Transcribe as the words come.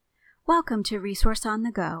Welcome to Resource on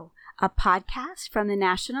the Go, a podcast from the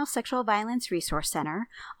National Sexual Violence Resource Center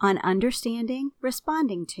on understanding,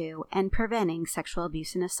 responding to, and preventing sexual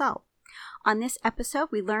abuse and assault. On this episode,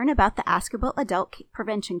 we learn about the Askable Adult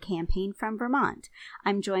Prevention Campaign from Vermont.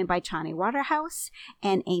 I'm joined by Chani Waterhouse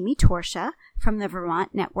and Amy Torsha from the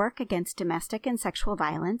Vermont Network Against Domestic and Sexual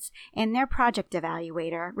Violence and their project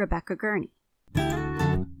evaluator, Rebecca Gurney.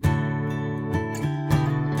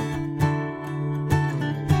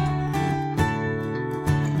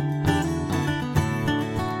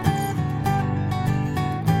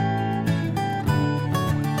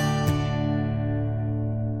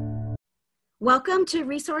 Welcome to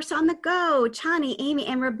Resource on the Go. Chani, Amy,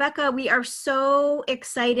 and Rebecca, we are so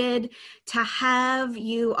excited to have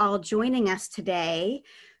you all joining us today.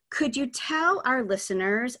 Could you tell our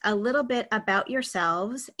listeners a little bit about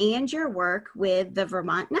yourselves and your work with the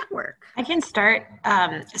Vermont Network? I can start.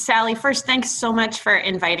 Sally, first, thanks so much for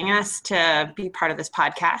inviting us to be part of this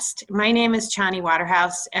podcast. My name is Chani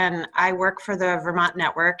Waterhouse, and I work for the Vermont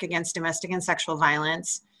Network Against Domestic and Sexual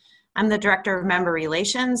Violence. I'm the Director of Member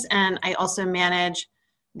Relations, and I also manage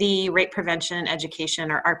the Rape Prevention Education,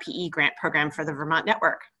 or RPE, grant program for the Vermont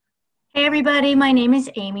Network. Hey everybody, my name is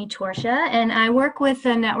Amy Torsha, and I work with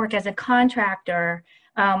the network as a contractor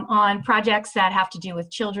on projects that have to do with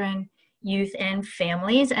children, youth, and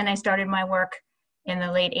families. And I started my work in the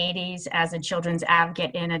late 80s as a children's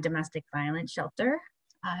advocate in a domestic violence shelter.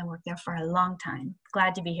 I worked there for a long time.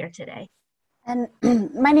 Glad to be here today. And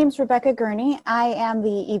my name's Rebecca Gurney. I am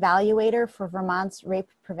the evaluator for Vermont's Rape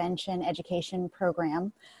Prevention Education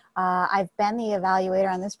Program. I've been the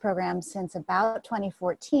evaluator on this program since about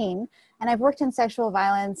 2014, and I've worked in sexual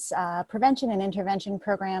violence prevention and intervention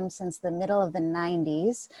programs since the middle of the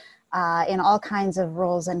 90s in all kinds of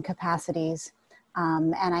roles and capacities.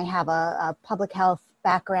 And I have a public health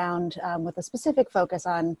background with a specific focus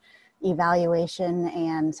on evaluation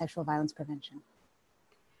and sexual violence prevention.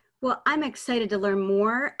 Well, I'm excited to learn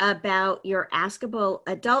more about your Askable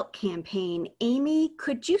Adult campaign. Amy,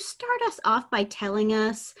 could you start us off by telling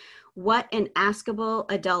us what an Askable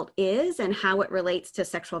Adult is and how it relates to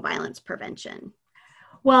sexual violence prevention?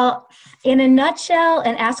 Well, in a nutshell,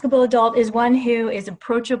 an Askable Adult is one who is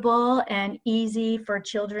approachable and easy for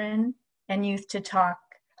children and youth to talk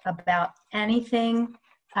about anything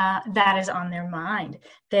that is on their mind.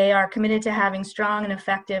 They are committed to having strong and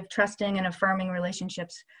effective, trusting and affirming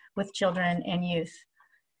relationships with children and youth.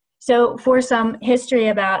 So for some history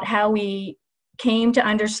about how we came to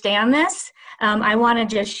understand this, I want to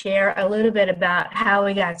just share a little bit about how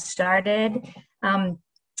we got started.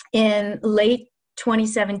 In late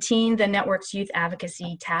 2017, the network's Youth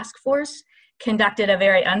Advocacy Task Force conducted a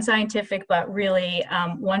very unscientific but really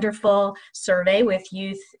wonderful survey with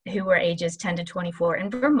youth who were ages 10 to 24 in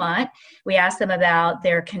Vermont. We asked them about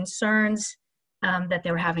their concerns that they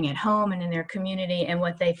were having at home and in their community and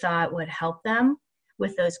what they thought would help them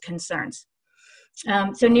with those concerns.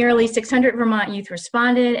 So nearly 600 Vermont youth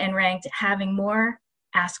responded and ranked having more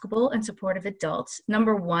askable and supportive adults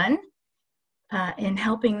number one in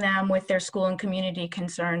helping them with their school and community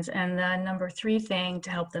concerns, and the number three thing to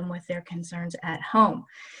help them with their concerns at home.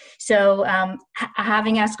 So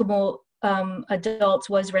having askable adults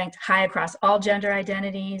was ranked high across all gender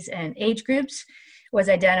identities and age groups, was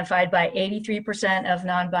identified by 83% of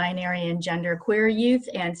non-binary and genderqueer youth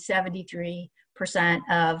and 73%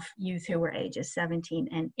 of youth who were ages 17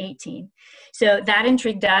 and 18. So that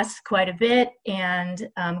intrigued us quite a bit and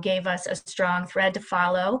gave us a strong thread to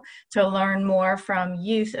follow to learn more from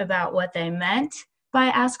youth about what they meant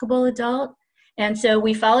by Askable Adult. And so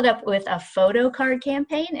we followed up with a photo card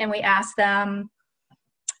campaign, and we asked them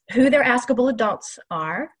who their Askable Adults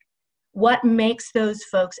are, what makes those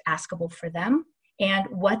folks askable for them, and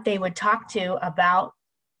what they would talk to about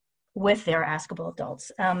with their Askable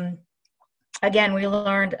Adults. Again, we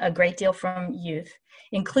learned a great deal from youth,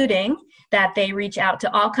 including that they reach out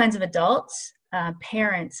to all kinds of adults,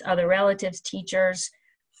 parents, other relatives, teachers,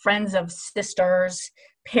 friends of sisters,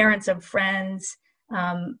 parents of friends,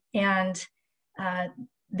 and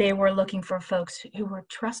they were looking for folks who were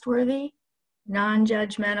trustworthy,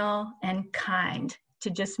 non-judgmental, and kind,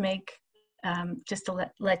 to just make just to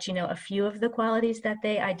let you know a few of the qualities that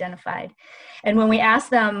they identified. And when we asked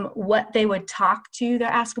them what they would talk to their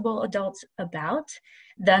Askable Adults about,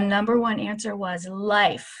 the number one answer was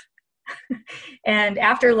life. And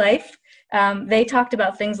after life, they talked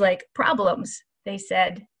about things like problems. They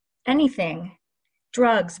said anything,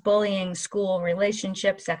 drugs, bullying, school,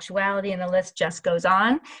 relationships, sexuality, and the list just goes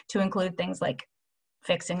on to include things like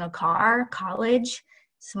fixing a car, college,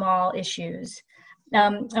 small issues.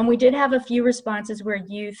 And we did have a few responses where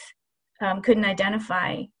youth couldn't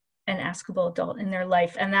identify an askable adult in their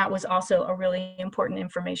life. And that was also a really important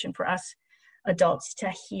information for us adults to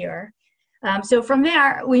hear. So from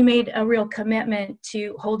there, we made a real commitment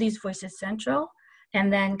to hold these voices central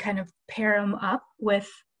and then kind of pair them up with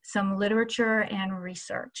some literature and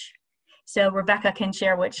research. So Rebecca can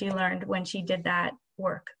share what she learned when she did that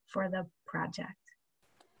work for the project.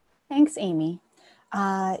 Thanks, Amy.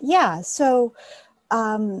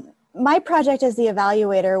 My project as the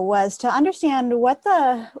evaluator was to understand what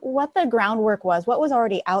the groundwork was, what was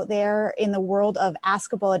already out there in the world of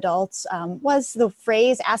askable adults. Was the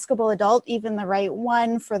phrase askable adult even the right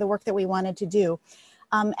one for the work that we wanted to do?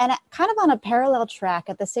 And kind of on a parallel track,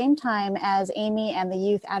 at the same time as Amy and the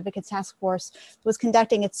Youth Advocates Task Force was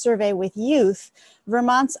conducting its survey with youth,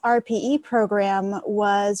 Vermont's RPE program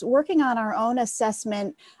was working on our own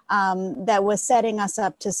assessment that was setting us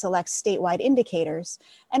up to select statewide indicators.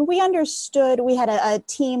 And we understood, we had a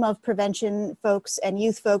team of prevention folks and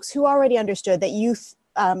youth folks who already understood that youth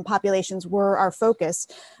populations were our focus.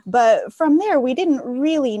 But from there, we didn't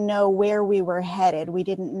really know where we were headed. We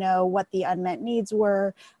didn't know what the unmet needs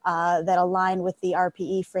were that aligned with the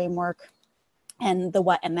RPE framework, and the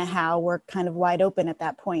what and the how were kind of wide open at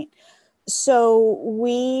that point. So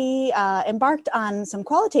we embarked on some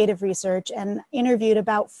qualitative research and interviewed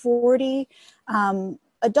about 40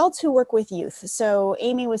 adults who work with youth. So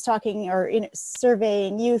Amy was talking or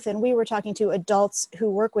surveying youth, and we were talking to adults who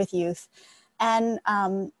work with youth. And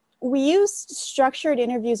we used structured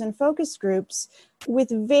interviews and focus groups with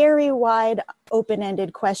very wide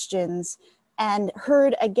open-ended questions, and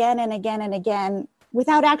heard again and again and again,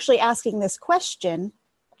 without actually asking this question,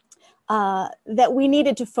 that we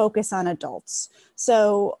needed to focus on adults.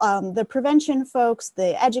 So the prevention folks,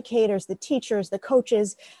 the educators, the teachers, the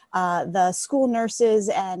coaches, the school nurses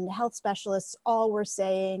and health specialists all were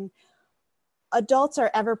saying, adults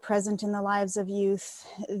are ever present in the lives of youth.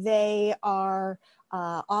 They are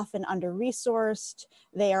often under-resourced.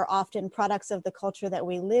 They are often products of the culture that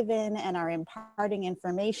we live in and are imparting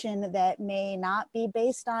information that may not be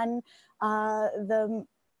based on the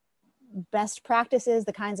best practices,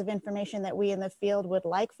 the kinds of information that we in the field would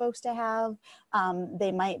like folks to have.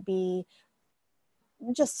 They might be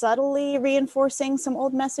just subtly reinforcing some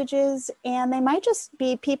old messages, and they might just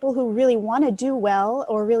be people who really want to do well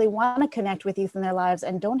or really want to connect with youth in their lives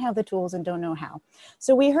and don't have the tools and don't know how.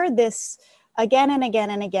 So we heard this again and again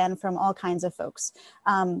and again from all kinds of folks.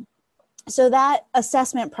 So that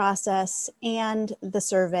assessment process and the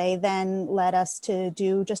survey then led us to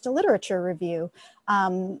do just a literature review.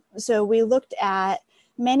 So we looked at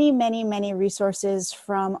many resources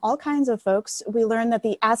from all kinds of folks. We learned that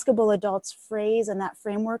the askable adults phrase and that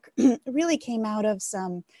framework really came out of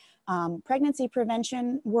some pregnancy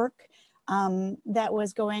prevention work that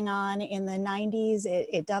was going on in the 90s.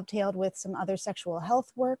 It dovetailed with some other sexual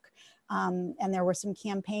health work. And there were some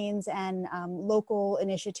campaigns and local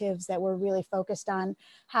initiatives that were really focused on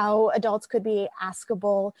how adults could be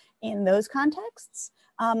askable in those contexts.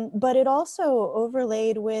 But it also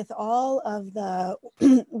overlaid with all of the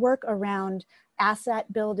work around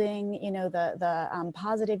asset building, you know, the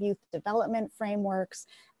positive youth development frameworks,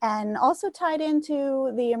 and also tied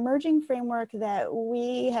into the emerging framework that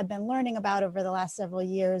we had been learning about over the last several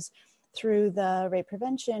years through the rape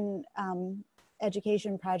prevention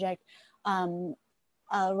education project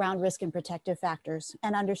around risk and protective factors,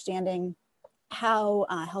 and understanding how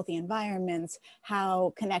healthy environments,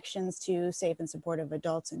 how connections to safe and supportive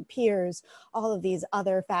adults and peers, all of these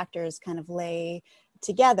other factors kind of lay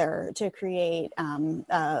together to create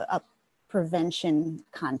a prevention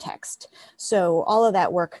context. So all of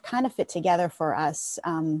that work kind of fit together for us.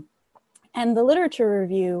 And the literature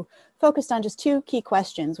review focused on just two key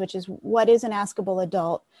questions, which is what is an askable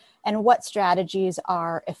adult and what strategies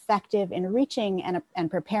are effective in reaching and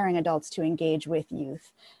preparing adults to engage with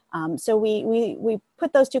youth. So we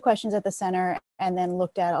put those two questions at the center and then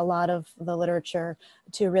looked at a lot of the literature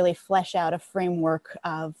to really flesh out a framework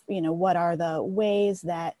of, you know, what are the ways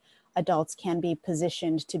that adults can be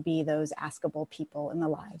positioned to be those askable people in the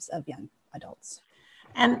lives of young adults.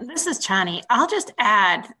 And this is Chani. I'll just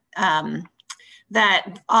add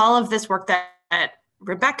that all of this work that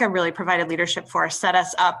Rebecca really provided leadership for set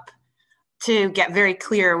us up to get very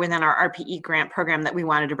clear within our RPE grant program that we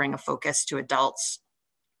wanted to bring a focus to adults.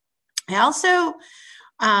 I also,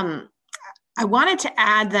 I wanted to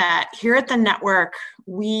add that here at the network,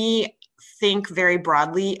 we think very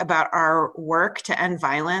broadly about our work to end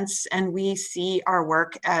violence, and we see our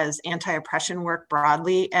work as anti-oppression work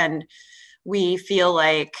broadly, and we feel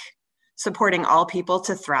like supporting all people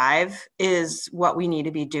to thrive is what we need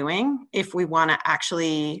to be doing if we want to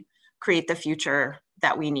actually create the future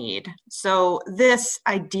that we need. So this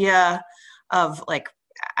idea of like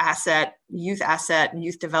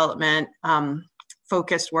youth development,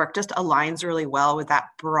 focused work just aligns really well with that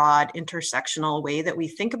broad intersectional way that we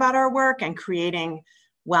think about our work and creating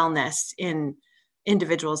wellness in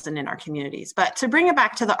individuals and in our communities. But to bring it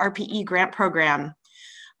back to the RPE grant program,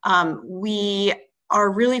 we are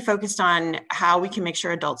really focused on how we can make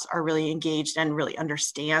sure adults are really engaged and really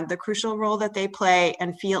understand the crucial role that they play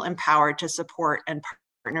and feel empowered to support and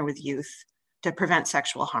partner with youth to prevent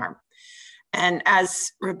sexual harm. And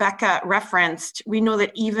as Rebecca referenced, we know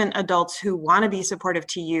that even adults who want to be supportive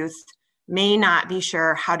to youth may not be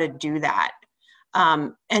sure how to do that,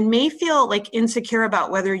 and may feel like insecure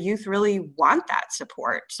about whether youth really want that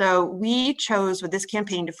support. So we chose with this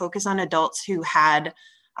campaign to focus on adults who had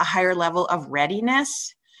a higher level of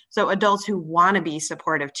readiness. So adults who want to be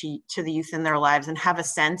supportive to the youth in their lives and have a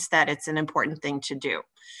sense that it's an important thing to do.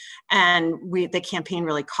 And the campaign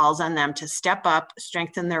really calls on them to step up,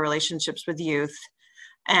 strengthen their relationships with youth,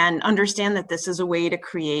 and understand that this is a way to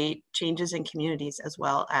create changes in communities as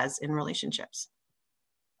well as in relationships.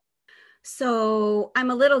 So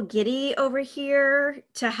I'm a little giddy over here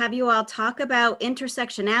to have you all talk about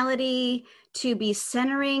intersectionality, to be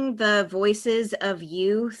centering the voices of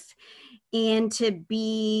youth, and to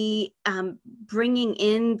be bringing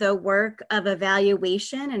in the work of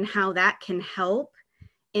evaluation and how that can help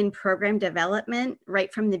in program development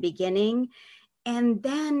right from the beginning. And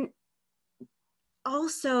then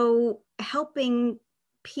also helping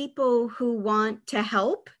people who want to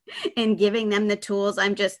help and giving them the tools.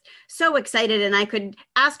 I'm just so excited, and I could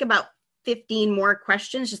ask about 15 more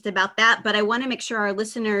questions just about that, but I want to make sure our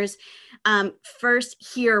listeners first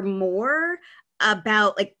hear more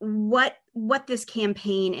about like what this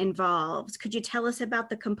campaign involves. Could you tell us about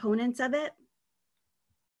the components of it?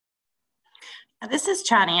 This is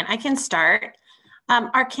Chani, and I can start.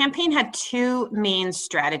 Our campaign had two main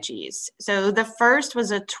strategies. So the first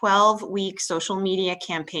was a 12-week social media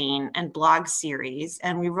campaign and blog series,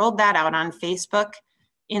 and we rolled that out on Facebook,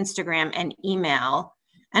 Instagram, and email.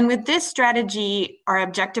 And with this strategy, our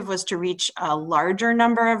objective was to reach a larger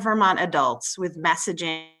number of Vermont adults with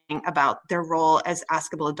messaging about their role as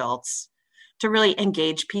askable adults to really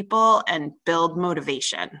engage people and build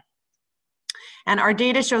motivation. And our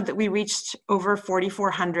data showed that we reached over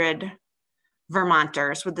 4,400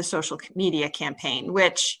 Vermonters with the social media campaign,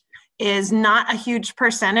 which is not a huge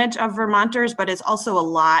percentage of Vermonters, but it's also a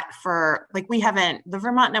lot for, like, the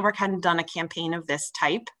Vermont Network hadn't done a campaign of this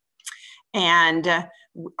type. And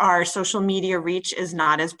our social media reach is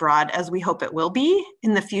not as broad as we hope it will be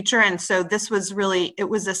in the future. And so it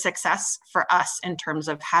was a success for us in terms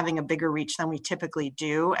of having a bigger reach than we typically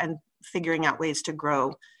do and figuring out ways to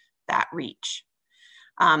grow that reach.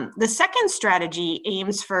 The second strategy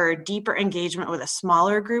aims for deeper engagement with a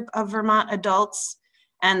smaller group of Vermont adults.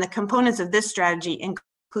 And the components of this strategy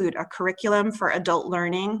include a curriculum for adult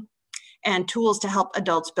learning and tools to help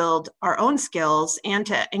adults build our own skills and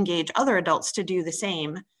to engage other adults to do the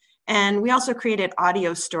same. And we also created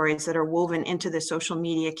audio stories that are woven into the social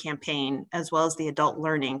media campaign, as well as the adult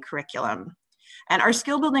learning curriculum. And our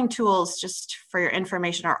skill building tools, just for your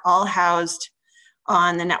information, are all housed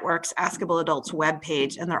on the network's Askable Adults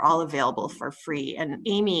webpage, and they're all available for free. And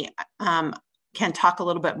Amy can talk a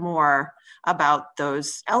little bit more about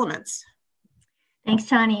those elements. Thanks,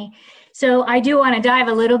 Chani. So I do want to dive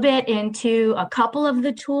a little bit into a couple of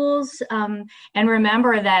the tools, and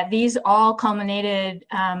remember that these all culminated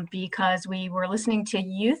because we were listening to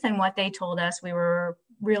youth and what they told us. We were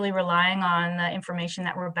really relying on the information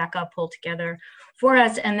that Rebecca pulled together for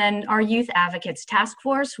us. And then our Youth Advocates Task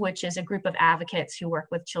Force, which is a group of advocates who work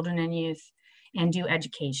with children and youth and do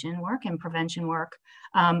education work and prevention work,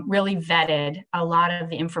 really vetted a lot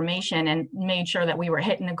of the information and made sure that we were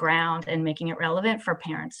hitting the ground and making it relevant for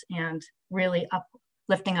parents and really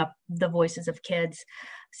lifting up the voices of kids.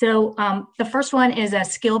 So the first one is a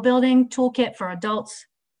skill building toolkit for adults.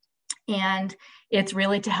 And it's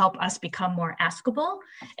really to help us become more askable.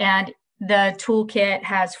 And the toolkit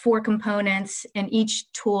has 4 components, and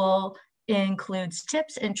each tool includes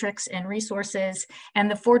tips and tricks and resources.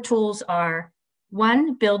 And the 4 tools are: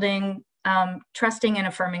 1, building trusting and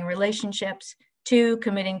affirming relationships; 2,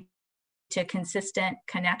 committing to consistent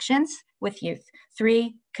connections with youth;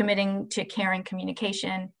 3, committing to caring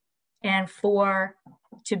communication; and 4,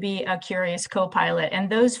 to be a curious co-pilot. And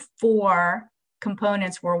those 4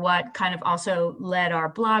 components were what kind of also led our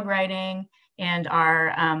blog writing and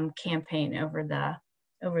our campaign over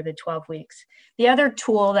the 12 weeks. The other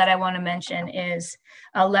tool that I want to mention is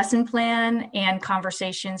a lesson plan and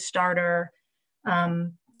conversation starter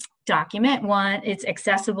document. One, it's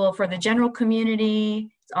accessible for the general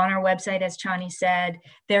community. It's on our website, as Chani said.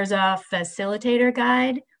 There's a facilitator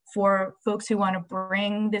guide for folks who want to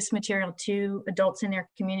bring this material to adults in their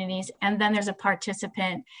communities. And then there's a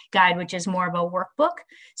participant guide, which is more of a workbook.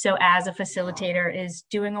 So as a facilitator is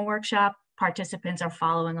doing a workshop, participants are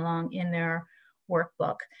following along in their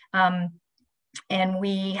workbook. And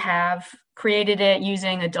we have created it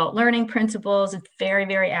using adult learning principles. It's very,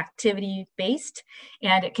 very activity-based,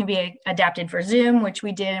 and it can be adapted for Zoom, which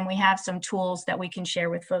we did, and we have some tools that we can share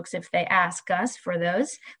with folks if they ask us for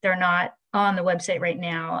those. They're not on the website right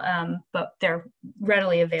now, but they're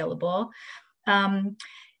readily available.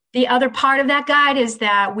 The other part of that guide is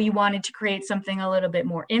that we wanted to create something a little bit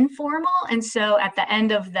more informal, and so at the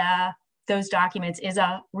end of those documents is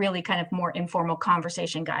a really kind of more informal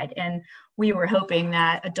conversation guide. And we were hoping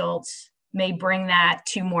that adults may bring that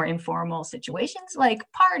to more informal situations like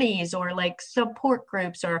parties or like support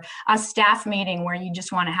groups or a staff meeting where you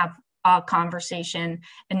just want to have a conversation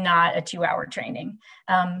and not a 2-hour training.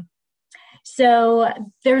 So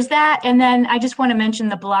there's that. And then I just want to mention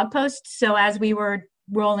the blog post. So as we were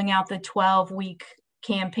rolling out the 12-week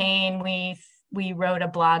campaign, we wrote a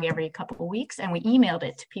blog every couple of weeks and we emailed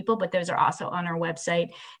it to people, but those are also on our website.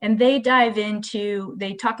 And they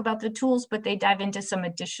talk about the tools, but they dive into some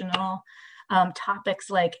additional topics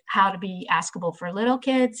like how to be askable for little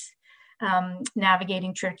kids,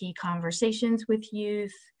 navigating tricky conversations with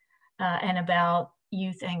youth, and about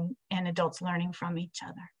youth and adults learning from each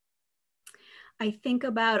other. I think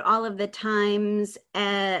about all of the times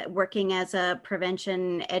working as a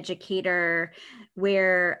prevention educator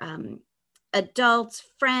where adults,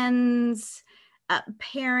 friends,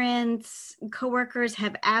 parents, coworkers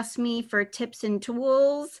have asked me for tips and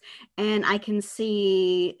tools, and I can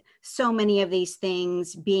see so many of these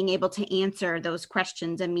things being able to answer those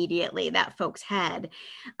questions immediately that folks had.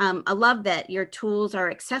 I love that your tools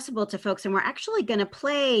are accessible to folks, and we're actually going to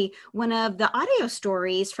play one of the audio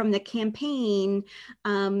stories from the campaign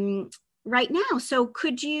right now. So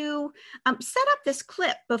could you set up this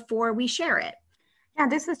clip before we share it? Yeah,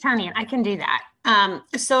 this is Tanya, and I can do that.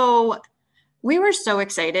 So we were so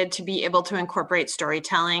excited to be able to incorporate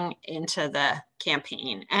storytelling into the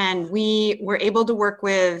campaign. And we were able to work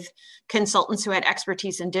with consultants who had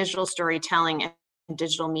expertise in digital storytelling and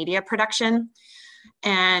digital media production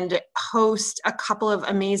and host a couple of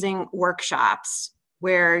amazing workshops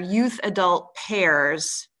where youth adult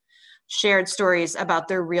pairs shared stories about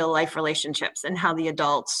their real life relationships and how the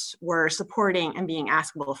adults were supporting and being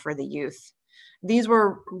askable for the youth. These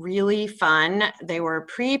were really fun. They were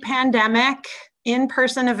pre-pandemic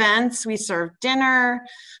in-person events. We served dinner.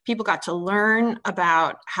 People got to learn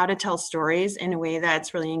about how to tell stories in a way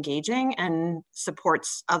that's really engaging and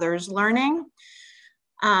supports others' learning.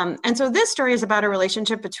 And so this story is about a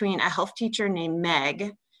relationship between a health teacher named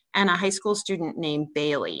Meg and a high school student named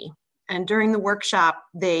Bailey. And during the workshop,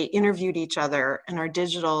 they interviewed each other, and our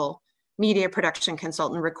digital media production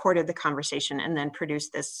consultant recorded the conversation and then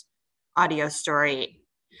produced this audio story.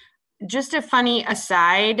 Just a funny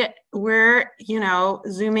aside, we're,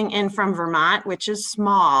 zooming in from Vermont, which is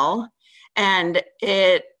small, and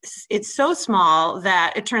it's so small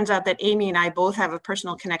that it turns out that Amy and I both have a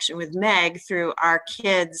personal connection with Meg through our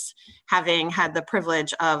kids having had the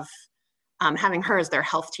privilege of having her as their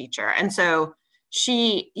health teacher. And so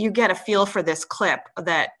you get a feel for this clip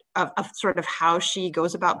of sort of how she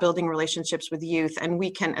goes about building relationships with youth, and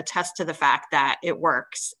we can attest to the fact that it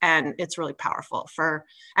works and it's really powerful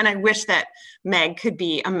and I wish that Meg could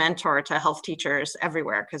be a mentor to health teachers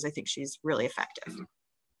everywhere because I think she's really effective.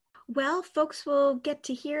 Well, folks will get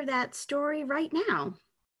to hear that story right now.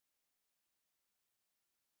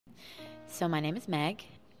 So my name is Meg.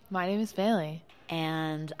 My name is Bailey.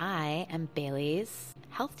 And I am Bailey's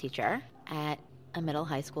health teacher at a middle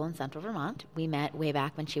high school in central Vermont. We met way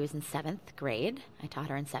back when she was in 7th grade. I taught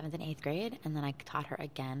her in 7th and 8th grade, and then I taught her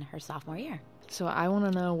again her sophomore year. So I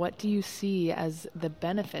want to know, what do you see as the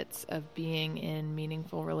benefits of being in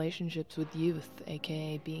meaningful relationships with youth,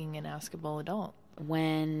 aka being an askable adult?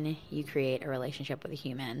 When you create a relationship with a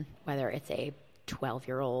human, whether it's a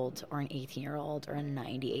 12-year-old or an 18-year-old or a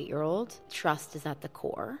 98-year-old, trust is at the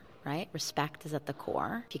core, right? Respect is at the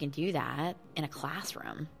core. If you can do that in a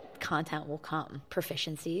classroom, content will come.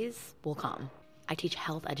 Proficiencies will come. I teach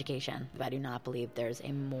health education. I do not believe there's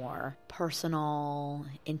a more personal,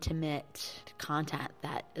 intimate content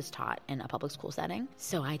that is taught in a public school setting.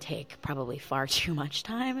 So I take probably far too much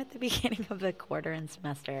time at the beginning of the quarter and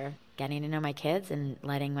semester getting to know my kids and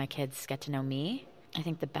letting my kids get to know me. I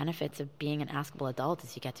think the benefits of being an askable adult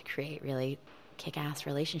is you get to create really kick-ass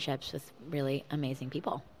relationships with really amazing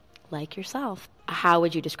people. like yourself. How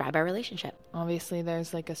would you describe our relationship? Obviously,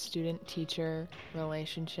 there's like a student-teacher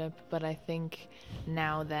relationship, but I think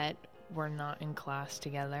now that we're not in class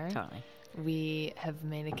together, Totally. we have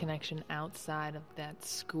made a connection outside of that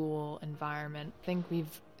school environment. I think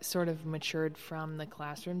we've sort of matured from the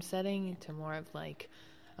classroom setting to more of like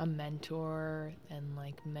a mentor and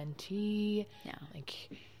like mentee. Yeah. Like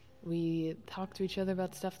we talk to each other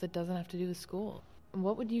about stuff that doesn't have to do with school.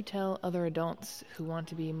 What would you tell other adults who want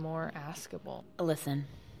to be more askable? Listen,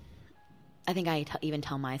 I think I even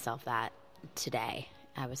tell myself that today.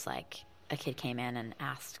 I was like, a kid came in and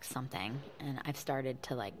asked something, and I've started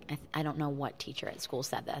to like, I don't know what teacher at school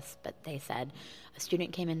said this, but they said, a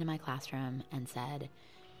student came into my classroom and said,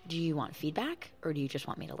 do you want feedback or do you just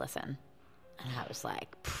want me to listen? And I was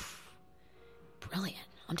like, brilliant.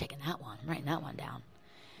 I'm taking that one. I'm writing that one down.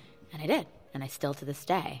 And I did. And I still to this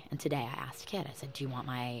day. And today I asked a kid, I said, do you want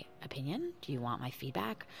my opinion? Do you want my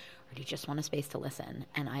feedback? Or do you just want a space to listen?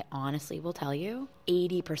 And I honestly will tell you,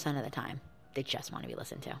 80% of the time, they just want to be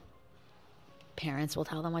listened to. Parents will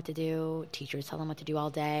tell them what to do. Teachers tell them what to do all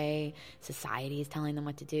day. Society is telling them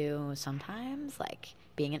what to do. Sometimes, like,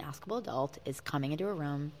 being an askable adult is coming into a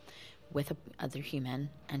room with another human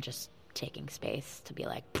and just taking space to be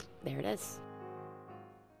like, there it is.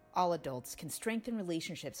 All adults can strengthen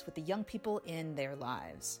relationships with the young people in their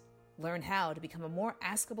lives. Learn how to become a more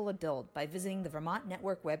askable adult by visiting the Vermont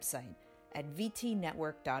Network website at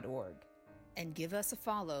vtnetwork.org. And give us a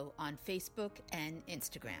follow on Facebook and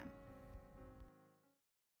Instagram.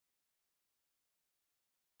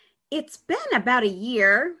 It's been about a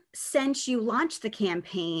year since you launched the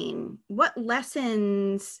campaign. What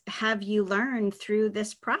lessons have you learned through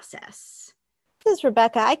this process? This is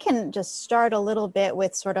Rebecca. I can just start a little bit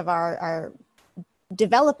with sort of our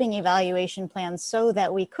developing evaluation plans so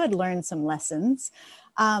that we could learn some lessons.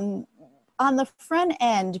 On the front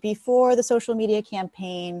end, before the social media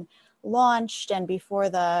campaign launched and before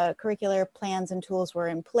the curricular plans and tools were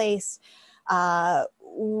in place,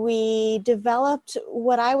 we developed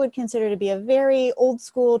what I would consider to be a very old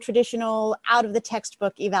school, traditional, out of the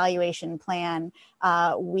textbook evaluation plan.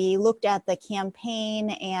 We looked at the campaign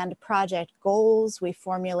and project goals. We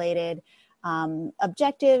formulated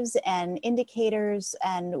objectives and indicators,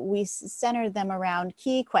 and we centered them around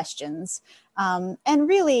key questions. And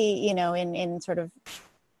really, you know, in sort of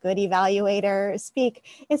good evaluator speak,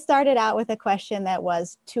 it started out with a question that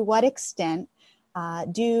was, to what extent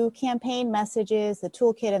do campaign messages, the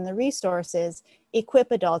toolkit, and the resources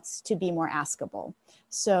equip adults to be more askable?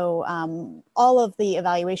 So all of the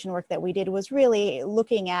evaluation work that we did was really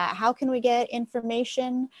looking at how can we get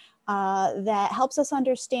information that helps us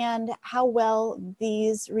understand how well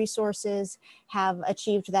these resources have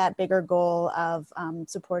achieved that bigger goal of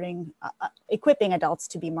supporting, equipping adults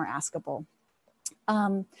to be more askable.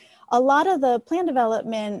 A lot of the plan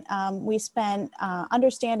development, we spent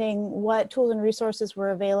understanding what tools and resources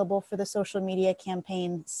were available for the social media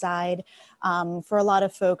campaign side. For a lot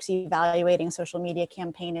of folks, evaluating social media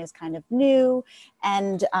campaign is kind of new.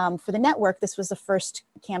 And for the network, this was the first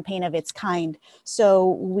campaign of its kind.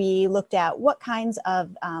 So we looked at what kinds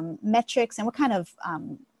of metrics and what kind of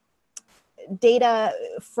data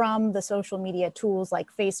from the social media tools like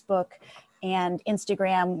Facebook and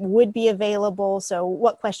Instagram would be available. So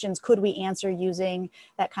what questions could we answer using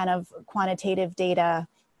that kind of quantitative data?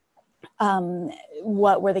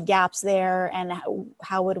 What were the gaps there, and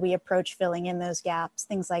how would we approach filling in those gaps,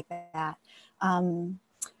 things like that.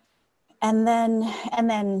 And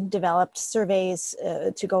then developed surveys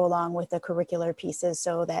to go along with the curricular pieces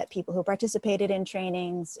so that people who participated in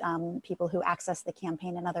trainings, people who accessed the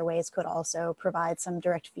campaign in other ways could also provide some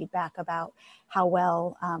direct feedback about how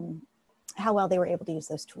well they were able to use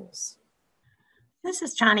those tools. This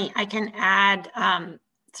is Johnny. I can add,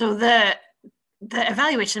 so the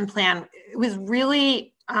evaluation plan, it was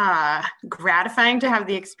really gratifying to have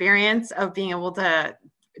the experience of being able to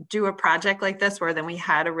do a project like this where then we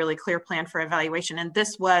had a really clear plan for evaluation. And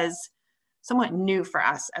this was somewhat new for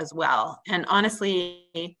us as well. And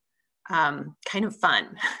honestly, kind of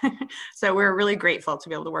fun. So we're really grateful to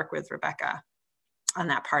be able to work with Rebecca on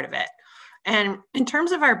that part of it. And in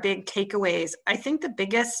terms of our big takeaways, I think the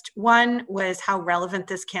biggest one was how relevant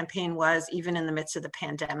this campaign was even in the midst of the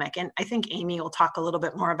pandemic. And I think Amy will talk a little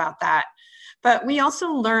bit more about that. But we also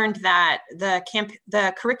learned that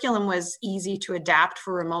the curriculum was easy to adapt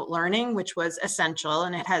for remote learning, which was essential.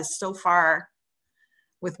 And it has so far,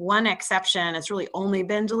 with one exception, it's really only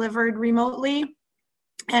been delivered remotely.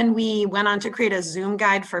 And we went on to create a Zoom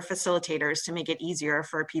guide for facilitators to make it easier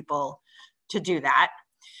for people to do that.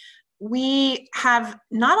 we have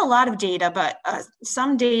not a lot of data, but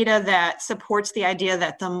some data that supports the idea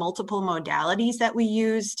that the multiple modalities that we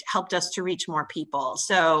used helped us to reach more people.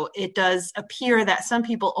 So it does appear that some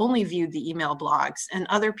people only viewed the email blogs and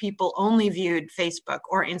other people only viewed Facebook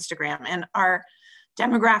or Instagram. And our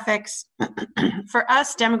demographics, for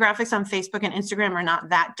us, demographics on Facebook and Instagram are not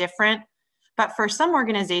that different. But for some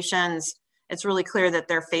organizations, it's really clear that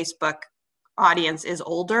their Facebook audience is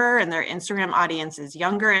older and their Instagram audience is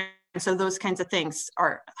younger. And so those kinds of things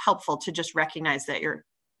are helpful to just recognize that you're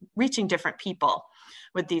reaching different people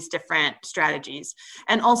with these different strategies.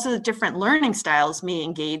 And also different learning styles may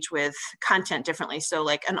engage with content differently. So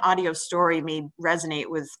like an audio story may resonate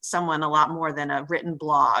with someone a lot more than a written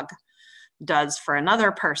blog does for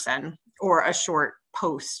another person, or a short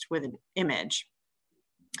post with an image.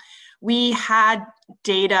 We had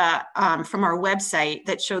data from our website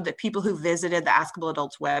that showed that people who visited the Askable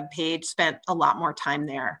Adults webpage spent a lot more time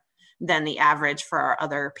there than the average for our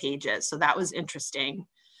other pages. So that was interesting.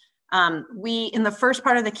 In the first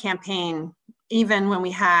part of the campaign, even when we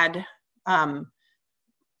had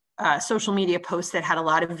social media posts that had a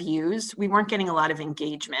lot of views, we weren't getting a lot of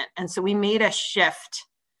engagement. And so we made a shift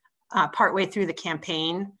partway through the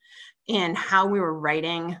campaign in how we were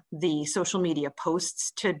writing the social media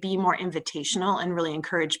posts to be more invitational and really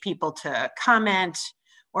encourage people to comment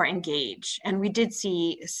or engage. And we did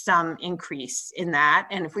see some increase in that.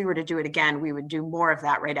 And if we were to do it again, we would do more of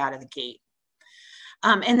that right out of the gate.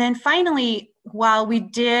 And then finally, while we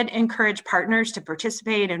did encourage partners to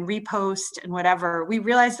participate and repost and whatever, we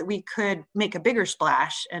realized that we could make a bigger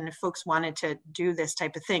splash. And if folks wanted to do this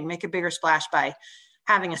type of thing, make a bigger splash by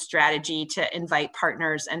having a strategy to invite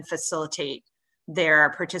partners and facilitate their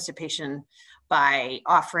participation by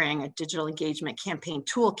offering a digital engagement campaign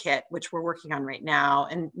toolkit, which we're working on right now,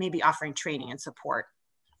 and maybe offering training and support.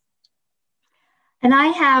 And I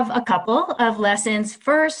have a couple of lessons.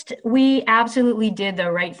 First, we absolutely did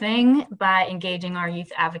the right thing by engaging our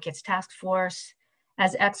Youth Advocates Task Force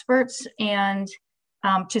as experts, and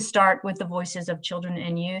to start with the voices of children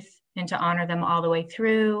and youth and to honor them all the way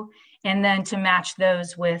through, and then to match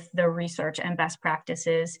those with the research and best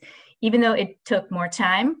practices. Even though it took more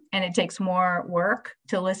time and it takes more work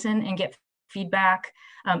to listen and get feedback,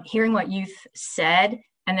 hearing what youth said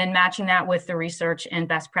and then matching that with the research and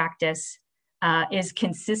best practice is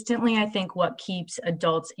consistently, I think, what keeps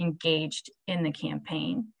adults engaged in the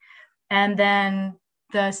campaign. And then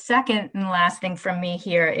the second and last thing from me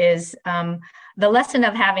here is the lesson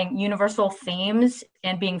of having universal themes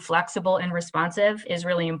and being flexible and responsive is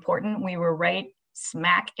really important. We were right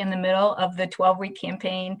smack in the middle of the 12-week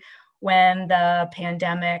campaign when the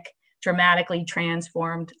pandemic dramatically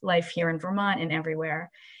transformed life here in Vermont and everywhere.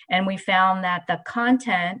 And we found that the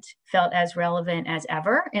content felt as relevant as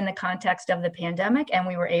ever in the context of the pandemic, and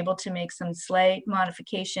we were able to make some slight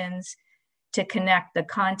modifications to connect the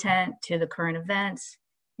content to the current events,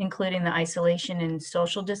 including the isolation and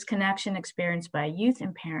social disconnection experienced by youth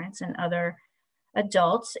and parents and other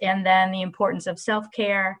adults, and then the importance of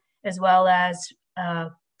self-care, as well as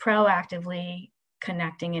proactively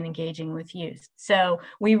connecting and engaging with youth. So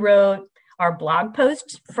we wrote our blog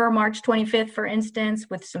post for March 25th, for instance,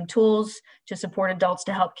 with some tools to support adults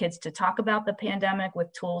to help kids to talk about the pandemic,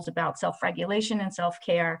 with tools about self-regulation and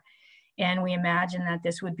self-care. And we imagine that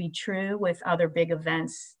this would be true with other big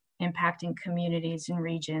events impacting communities and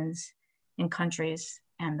regions and countries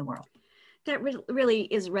and the world. That really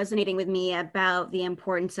is resonating with me about the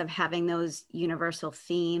importance of having those universal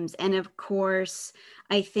themes. And of course,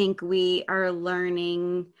 I think we are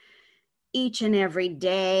learning each and every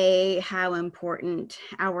day how important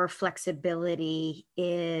our flexibility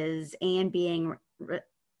is, and being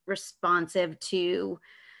responsive to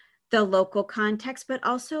the local context, but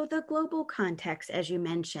also the global context, as you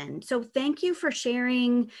mentioned. So thank you for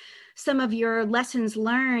sharing some of your lessons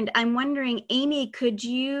learned. I'm wondering, Amy, could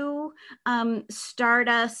you start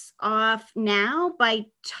us off now by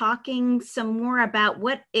talking some more about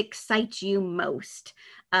what excites you most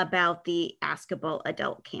about the Askable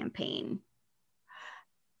Adult campaign?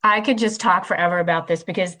 I could just talk forever about this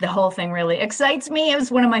because the whole thing really excites me. It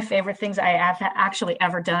was one of my favorite things I have actually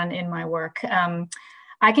ever done in my work.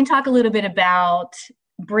 I can talk a little bit about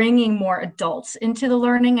bringing more adults into the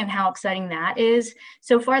learning and how exciting that is.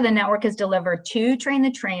 So far, the network has delivered 2 Train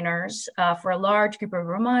the Trainers for a large group of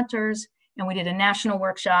Vermonters, and we did a national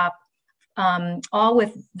workshop, all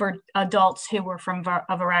with adults who were from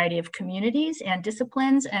a variety of communities and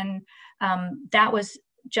disciplines, and that was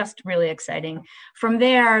just really exciting. From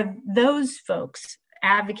there, those folks,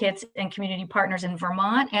 advocates and community partners in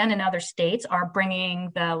Vermont and in other states, are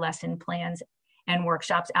bringing the lesson plans and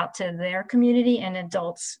workshops out to their community and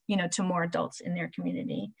adults, to more adults in their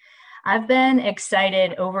community. I've been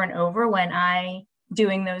excited over and over when I,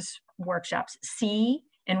 doing those workshops, see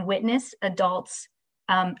and witness adults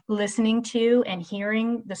listening to and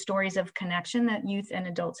hearing the stories of connection that youth and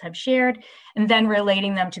adults have shared, and then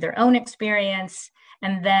relating them to their own experience,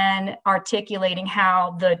 and then articulating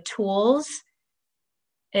how the tools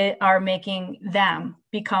are making them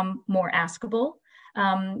become more askable.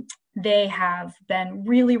 They have been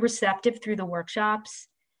really receptive through the workshops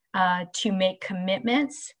to make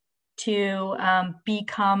commitments to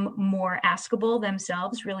become more askable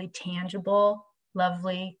themselves, really tangible,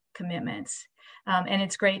 lovely commitments. And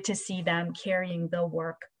it's great to see them carrying the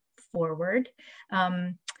work forward.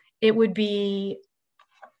 It would be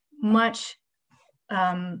much,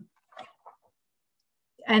 the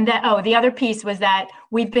other piece was that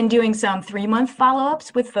we've been doing some 3-month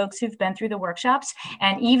follow-ups with folks who've been through the workshops.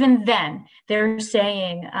 And even then, they're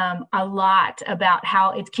saying a lot about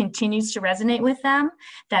how it continues to resonate with them,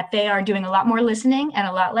 that they are doing a lot more listening and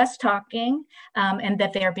a lot less talking, and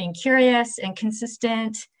that they are being curious and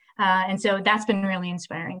consistent. And so that's been really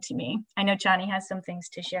inspiring to me. I know Chani has some things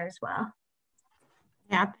to share as well.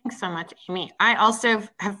 Yeah, thanks so much, Amy. I also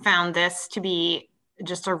have found this to be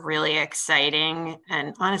just a really exciting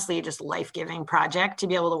and honestly just life-giving project to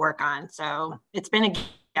be able to work on. So it's been a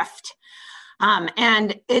gift.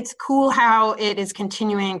 And it's cool how it is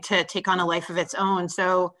continuing to take on a life of its own.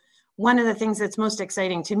 So one of the things that's most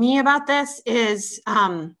exciting to me about this is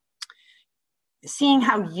seeing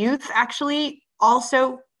how youth actually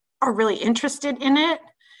also are really interested in it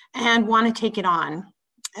and want to take it on,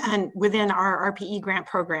 and within our RPE grant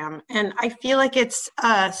program. And I feel like it's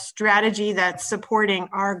a strategy that's supporting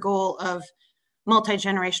our goal of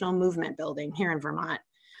multi-generational movement building here in Vermont.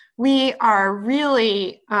 We are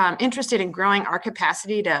really interested in growing our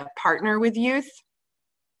capacity to partner with youth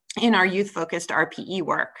in our youth-focused RPE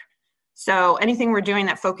work. So anything we're doing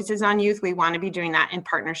that focuses on youth, we want to be doing that in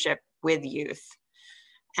partnership with youth.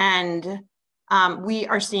 And we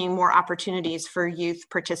are seeing more opportunities for youth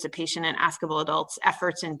participation in Askable Adults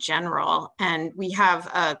efforts in general. And we have,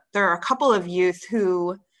 there are a couple of youth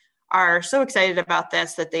who are so excited about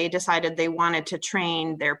this that they decided they wanted to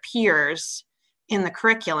train their peers in the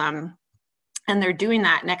curriculum. And they're doing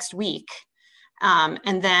that next week.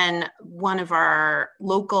 And then one of our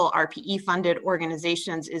local RPE funded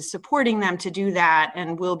organizations is supporting them to do that,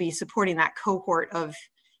 and will be supporting that cohort of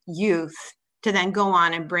youth to then go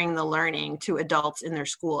on and bring the learning to adults in their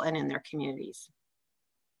school and in their communities.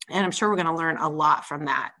 And I'm sure we're going to learn a lot from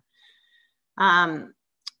that.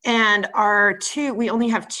 And we only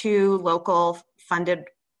have 2 local funded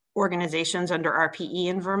organizations under RPE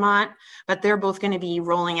in Vermont, but they're both going to be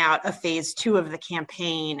rolling out a phase 2 of the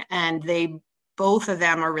campaign. And both of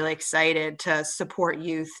them are really excited to support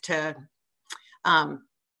youth to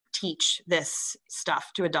teach this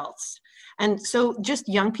stuff to adults. And so just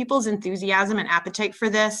young people's enthusiasm and appetite for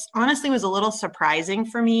this honestly was a little surprising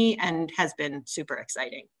for me and has been super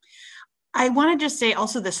exciting. I want to just say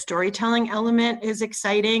also the storytelling element is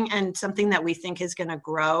exciting and something that we think is going to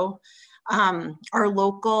grow. Our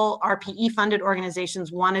local RPE funded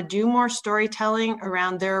organizations want to do more storytelling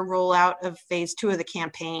around their rollout of phase 2 of the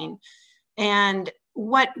campaign. And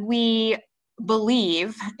what we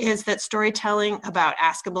believe is that storytelling about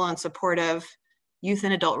askable and supportive youth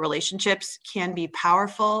and adult relationships can be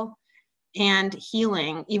powerful and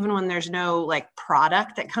healing, even when there's no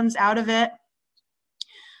product that comes out of it.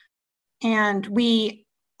 And we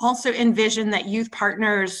also envision that youth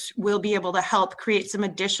partners will be able to help create some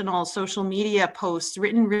additional social media posts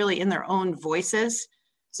written really in their own voices.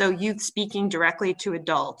 So youth speaking directly to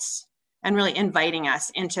adults and really inviting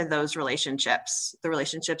us into those relationships, the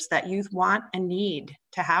relationships that youth want and need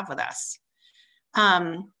to have with us.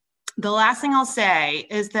 The last thing I'll say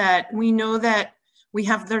is that we know that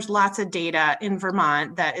there's lots of data in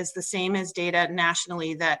Vermont that is the same as data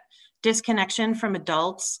nationally, that disconnection from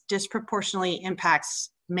adults disproportionately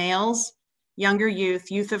impacts males, younger youth,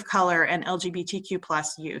 youth of color, and LGBTQ+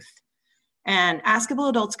 youth. And Askable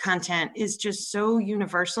Adults content is just so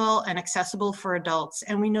universal and accessible for adults.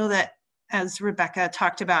 And we know that, as Rebecca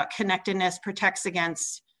talked about, connectedness protects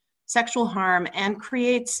against sexual harm and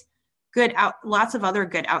creates lots of other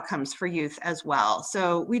good outcomes for youth as well.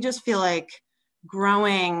 So we just feel like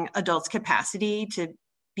growing adults' capacity to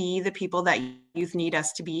be the people that youth need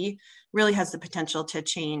us to be really has the potential to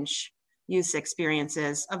change youth's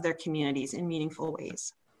experiences of their communities in meaningful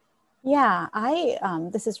ways. Yeah,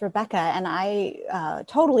 this is Rebecca, and I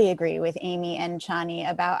totally agree with Amy and Chani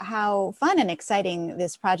about how fun and exciting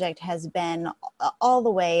this project has been all the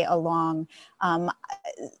way along. Um,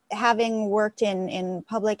 Having worked in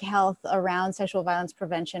public health around sexual violence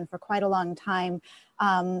prevention for quite a long time,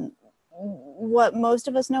 what most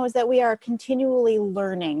of us know is that we are continually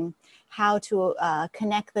learning how to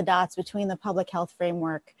connect the dots between the public health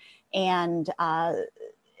framework and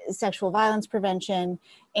sexual violence prevention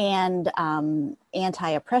and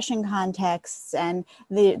anti-oppression contexts, and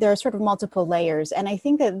there are sort of multiple layers. And I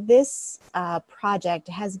think that this project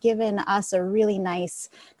has given us a really nice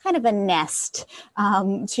kind of a nest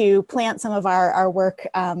to plant some of our work.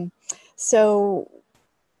 So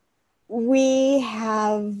we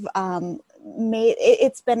have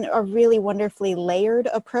it's been a really wonderfully layered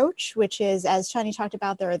approach, which is, as Chani talked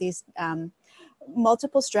about, there are these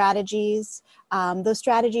multiple strategies. Those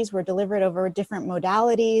strategies were delivered over different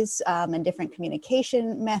modalities and different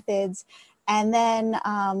communication methods. And then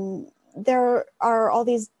there are all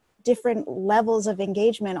these different levels of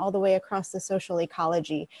engagement all the way across the social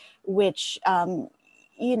ecology, which,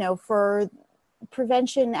 for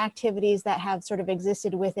prevention activities that have sort of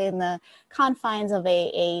existed within the confines of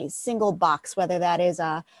a single box, whether that is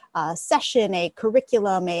a session, a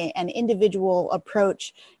curriculum, an individual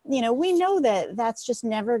approach, we know that that's just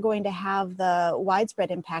never going to have the widespread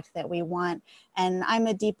impact that we want. And I'm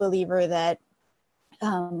a deep believer that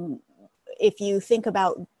if you think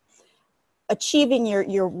about achieving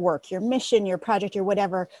your work, your mission, your project, your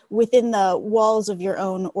whatever, within the walls of your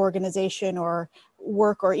own organization or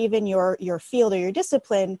work, or even your field or your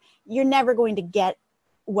discipline, you're never going to get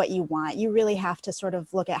what you want. You really have to sort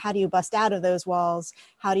of look at, how do you bust out of those walls?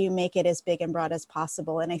 How do you make it as big and broad as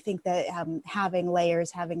possible? And I think that having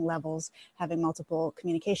layers, having levels, having multiple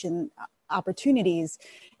communication opportunities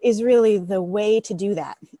is really the way to do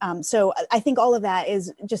that. So I think all of that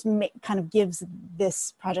is just kind of gives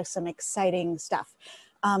this project some exciting stuff.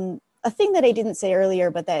 A thing that I didn't say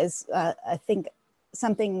earlier, but that is, I think,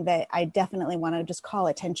 something that I definitely want to just call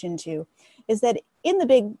attention to, is that in the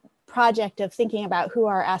big project of thinking about who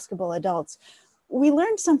are askable adults, we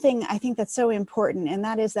learned something I think that's so important, and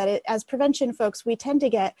that is that as prevention folks, we tend to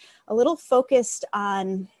get a little focused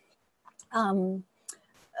on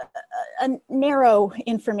a narrow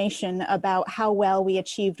information about how well we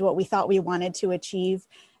achieved what we thought we wanted to achieve.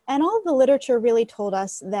 And all of the literature really told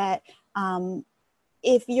us that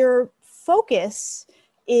if your focus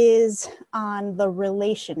is on the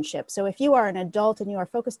relationship, so if you are an adult and you are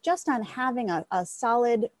focused just on having a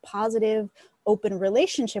solid, positive, open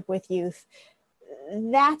relationship with youth,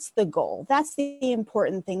 that's the goal. That's the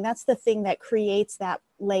important thing. That's the thing that creates that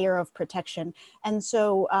layer of protection. And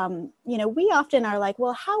so, we often are like,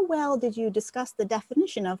 well, how well did you discuss the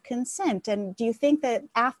definition of consent? And do you think that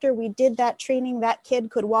after we did that training, that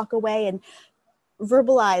kid could walk away and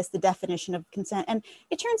verbalize the definition of consent? And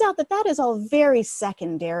it turns out that that is all very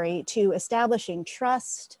secondary to establishing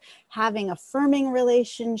trust, having affirming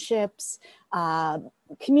relationships,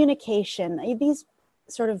 communication. These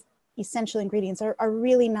sort of essential ingredients are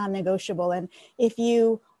really non-negotiable. And if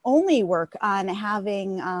you only work on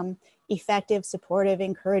having effective, supportive,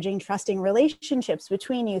 encouraging, trusting relationships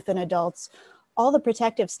between youth and adults, all the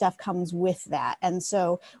protective stuff comes with that. And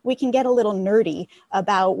so we can get a little nerdy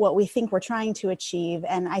about what we think we're trying to achieve.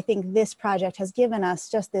 And I think this project has given us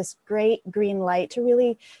just this great green light to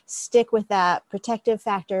really stick with that protective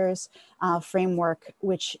factors framework,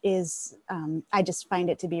 which is, I just find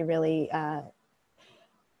it to be really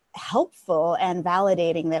helpful and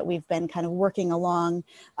validating that we've been kind of working along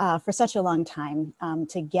for such a long time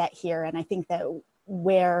to get here. And I think that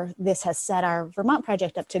where this has set our Vermont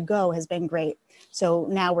project up to go has been great. So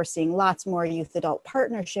now we're seeing lots more youth adult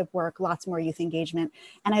partnership work, lots more youth engagement.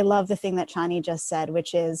 And I love the thing that Chani just said,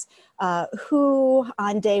 which is who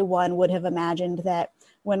on day one would have imagined that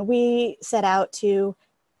when we set out to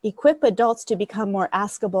equip adults to become more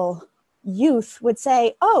askable, youth would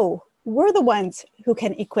say, oh, we're the ones who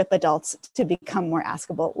can equip adults to become more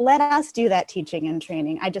askable. Let us do that teaching and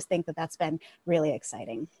training. I just think that that's been really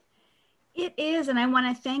exciting. It is, and I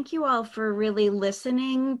want to thank you all for really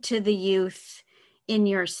listening to the youth in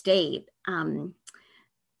your state.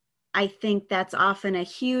 I think that's often a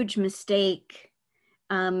huge mistake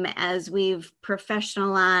as we've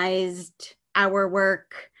professionalized our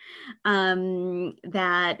work,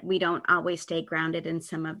 that we don't always stay grounded in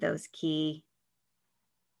some of those key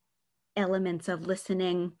elements of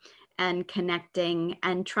listening and connecting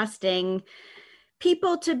and trusting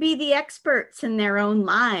people to be the experts in their own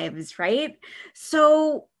lives, right?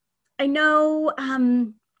 So I know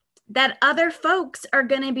that other folks are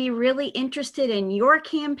going to be really interested in your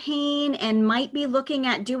campaign and might be looking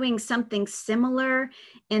at doing something similar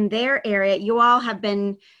in their area. You all have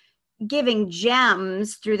been giving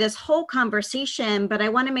gems through this whole conversation, but I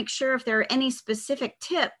want to make sure if there are any specific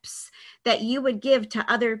tips that you would give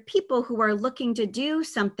to other people who are looking to do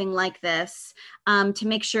something like this, to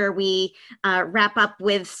make sure we wrap up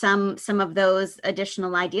with some of those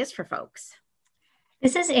additional ideas for folks.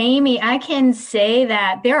 This is Amy. I can say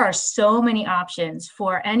that there are so many options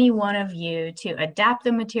for any one of you to adapt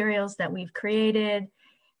the materials that we've created,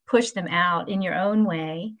 push them out in your own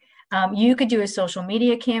way. You could do a social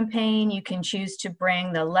media campaign. You can choose to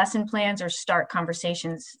bring the lesson plans or start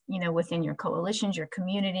conversations, within your coalitions, your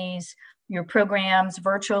communities, your programs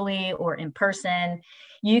virtually or in person.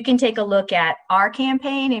 You can take a look at our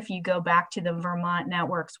campaign if you go back to the Vermont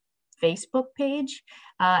Network's Facebook page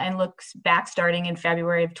and looks back starting in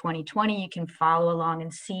February of 2020. You can follow along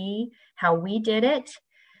and see how we did it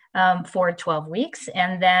for 12 weeks.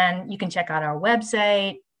 And then you can check out our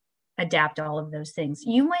website, adapt all of those things.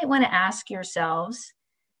 You might want to ask yourselves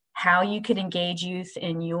how you could engage youth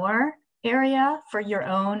in your area for your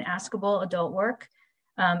own Askable adult work,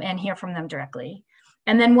 and hear from them directly.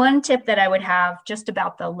 And then one tip that I would have just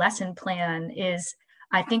about the lesson plan is,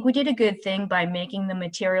 I think we did a good thing by making the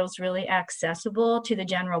materials really accessible to the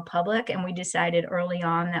general public. And we decided early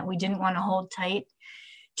on that we didn't want to hold tight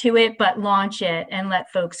to it, but launch it and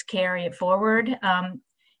let folks carry it forward.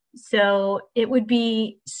 So it would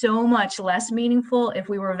be so much less meaningful if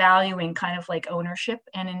we were valuing kind of like ownership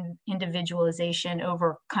and individualization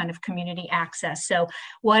over kind of community access. So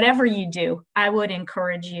whatever you do, I would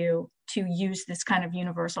encourage you to use this kind of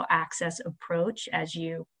universal access approach as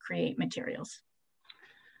you create materials.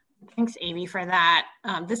 Thanks, Amy, for that.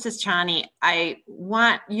 This is Chani. I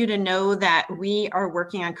want you to know that we are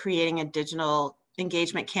working on creating a digital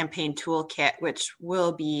engagement campaign toolkit, which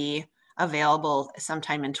will be available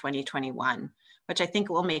sometime in 2021, which I think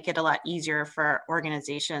will make it a lot easier for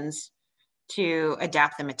organizations to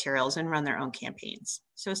adapt the materials and run their own campaigns.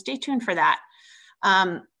 So stay tuned for that.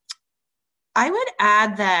 I would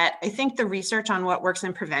add that I think the research on what works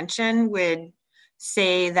in prevention would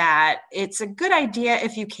say that it's a good idea,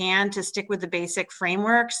 if you can, to stick with the basic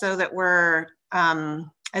framework so that we're,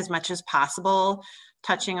 as much as possible,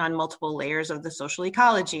 touching on multiple layers of the social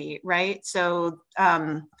ecology, right? So,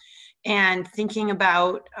 and thinking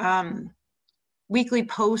about weekly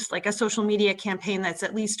posts, like a social media campaign that's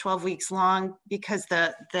at least 12 weeks long, because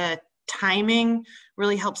the timing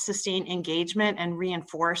really helps sustain engagement and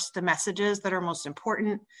reinforce the messages that are most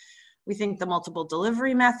important. We think the multiple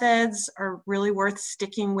delivery methods are really worth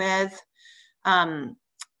sticking with.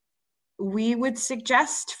 We would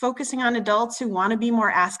suggest focusing on adults who want to be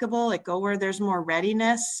more askable, like go where there's more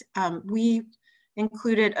readiness. We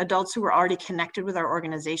included adults who were already connected with our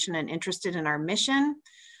organization and interested in our mission,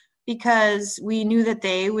 because we knew that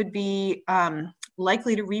they would be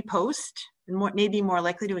likely to repost and maybe more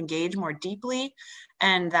likely to engage more deeply.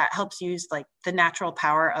 And that helps use like the natural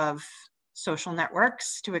power of social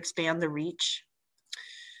networks to expand the reach.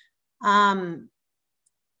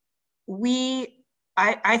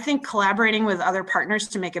 I think collaborating with other partners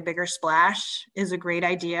to make a bigger splash is a great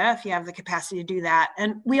idea if you have the capacity to do that.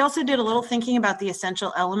 And we also did a little thinking about the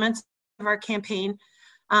essential elements of our campaign.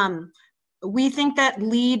 We think that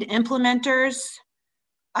lead implementers,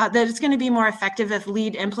 that it's going to be more effective if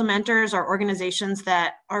lead implementers are organizations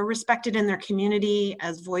that are respected in their community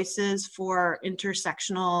as voices for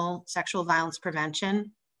intersectional sexual violence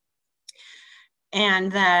prevention,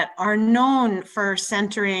 and that are known for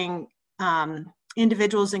centering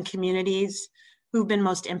individuals and communities who've been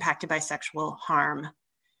most impacted by sexual harm.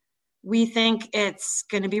 We think it's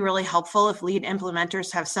going to be really helpful if lead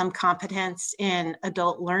implementers have some competence in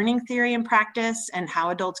adult learning theory and practice and how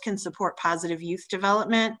adults can support positive youth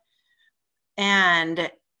development. And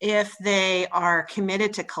if they are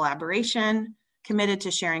committed to collaboration, committed to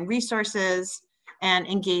sharing resources, and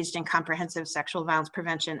engaged in comprehensive sexual violence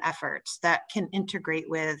prevention efforts that can integrate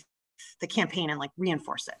with the campaign and like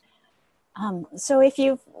reinforce it. So if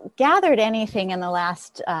you've gathered anything in the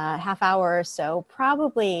last half hour or so,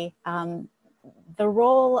 probably the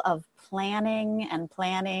role of planning has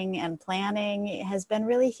been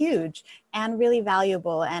really huge and really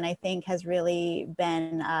valuable, and I think has really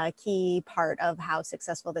been a key part of how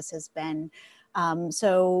successful this has been.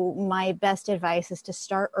 So my best advice is to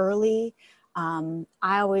start early.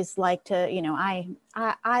 I always like to,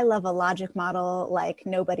 I love a logic model like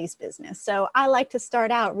nobody's business. So I like to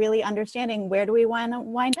start out really understanding where do we want to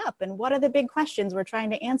wind up and what are the big questions we're trying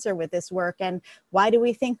to answer with this work, and why do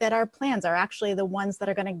we think that our plans are actually the ones that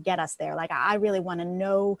are going to get us there? Like, I really want to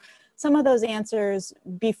know some of those answers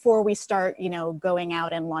before we start, going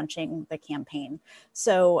out and launching the campaign.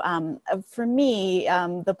 So for me,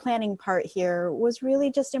 the planning part here was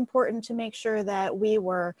really just important to make sure that we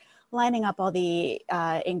were lining up all the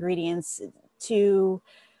ingredients to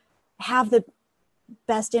have the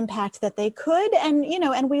best impact that they could. And,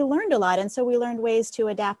 and we learned a lot. And so we learned ways to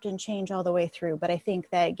adapt and change all the way through. But I think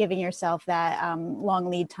that giving yourself that long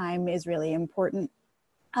lead time is really important.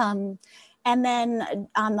 And then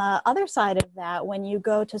on the other side of that, when you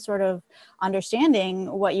go to sort of understanding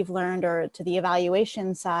what you've learned, or to the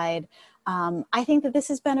evaluation side, I think that this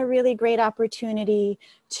has been a really great opportunity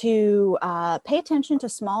to pay attention to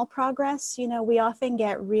small progress. We often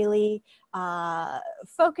get really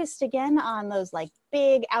focused again on those like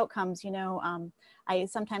big outcomes. I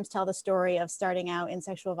sometimes tell the story of starting out in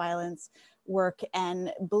sexual violence work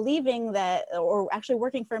and believing that, or actually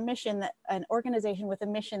working for an organization with a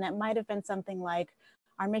mission that might have been something like,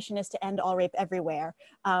 our mission is to end all rape everywhere.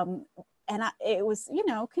 And it was,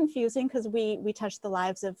 confusing because we touched the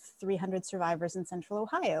lives of 300 survivors in Central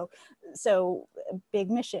Ohio. So big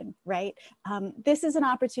mission, right? This is an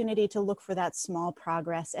opportunity to look for that small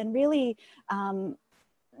progress and really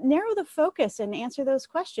narrow the focus and answer those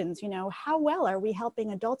questions. How well are we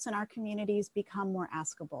helping adults in our communities become more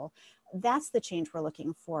askable? That's the change we're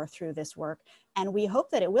looking for through this work. And we hope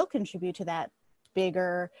that it will contribute to that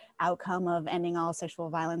bigger outcome of ending all sexual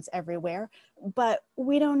violence everywhere. But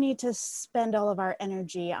we don't need to spend all of our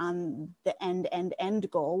energy on the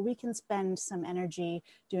end goal. We can spend some energy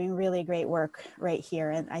doing really great work right here.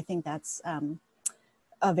 And I think that's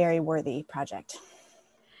a very worthy project.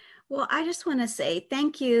 Well, I just want to say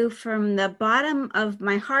thank you from the bottom of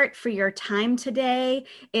my heart for your time today.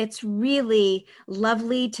 It's really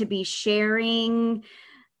lovely to be sharing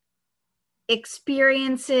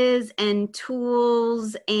experiences and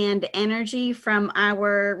tools and energy from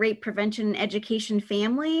our rape prevention and education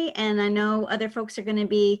family. And I know other folks are going to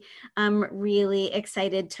be really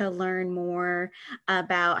excited to learn more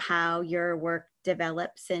about how your work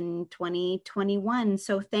develops in 2021.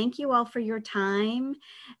 So thank you all for your time.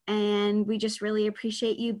 And we just really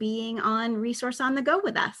appreciate you being on Resource on the Go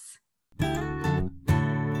with us.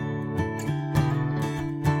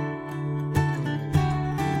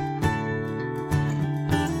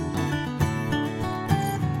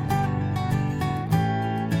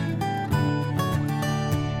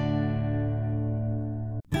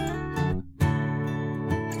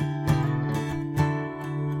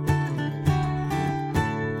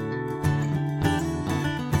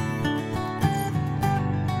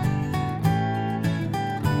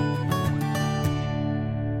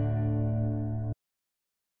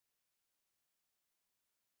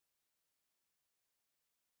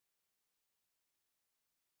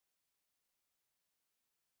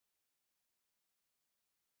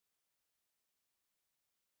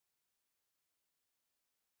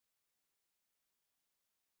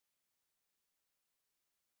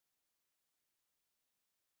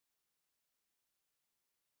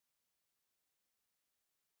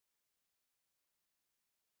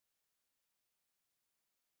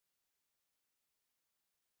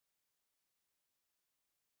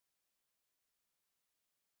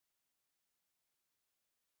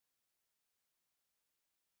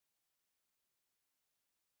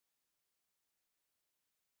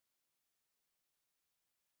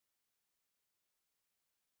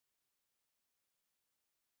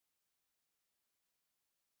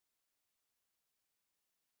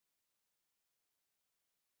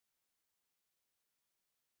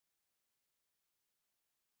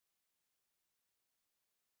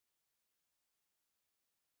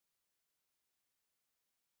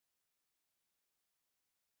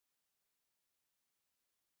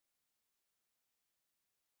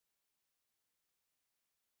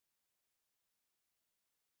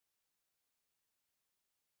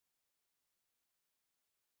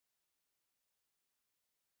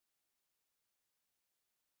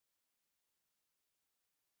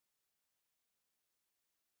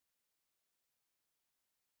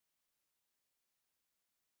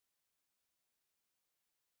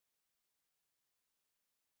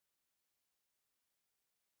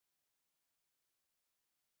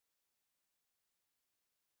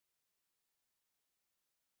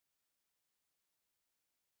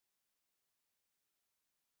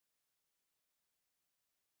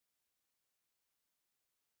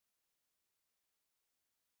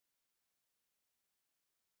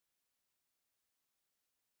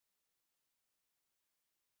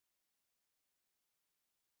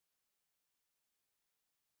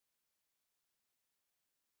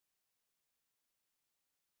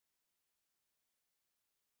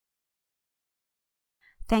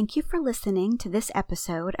 Thank you for listening to this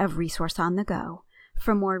episode of Resource on the Go.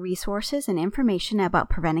 For more resources and information about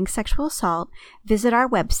preventing sexual assault, visit our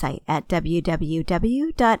website at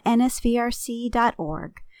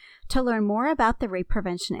www.nsvrc.org. To learn more about the Rape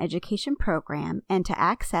Prevention Education Program and to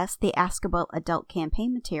access the Askable Adult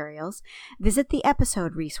campaign materials, visit the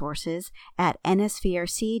episode resources at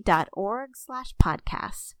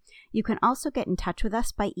nsvrc.org/podcasts. You can also get in touch with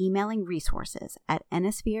us by emailing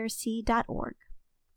resources@nsvrc.org.